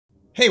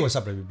Hey, what's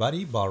up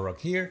everybody, Balrogx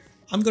here.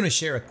 I'm gonna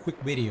share a quick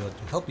video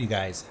to help you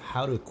guys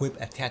how to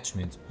equip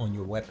attachments on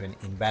your weapon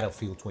in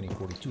Battlefield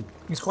 2042.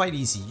 It's quite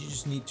easy, you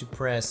just need to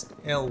press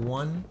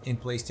L1 in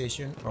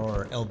PlayStation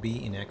or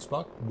LB in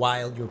Xbox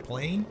while you're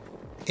playing.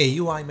 A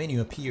UI menu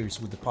appears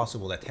with the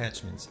possible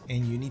attachments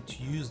and you need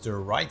to use the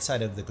right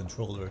side of the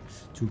controller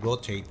to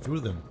rotate through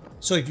them.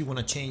 So if you want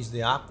to change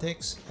the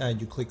optics,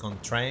 you click on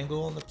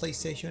triangle on the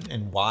PlayStation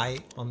and Y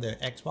on the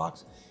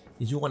Xbox.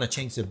 If you want to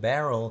change the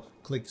barrel,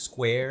 click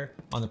square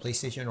on the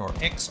PlayStation or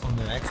X on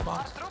the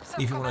Xbox.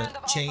 If you want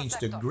to change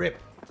the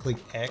grip, click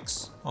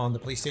X on the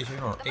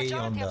PlayStation or A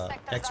on the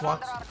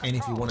Xbox. And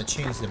if you want to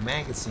change the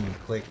magazine,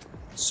 click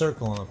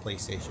circle on the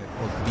PlayStation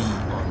or B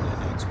on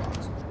the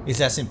Xbox. It's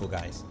that simple,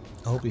 guys.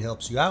 I hope it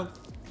helps you out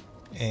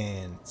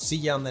and see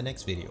you on the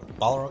next video.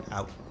 Balrogx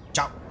out.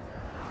 Ciao.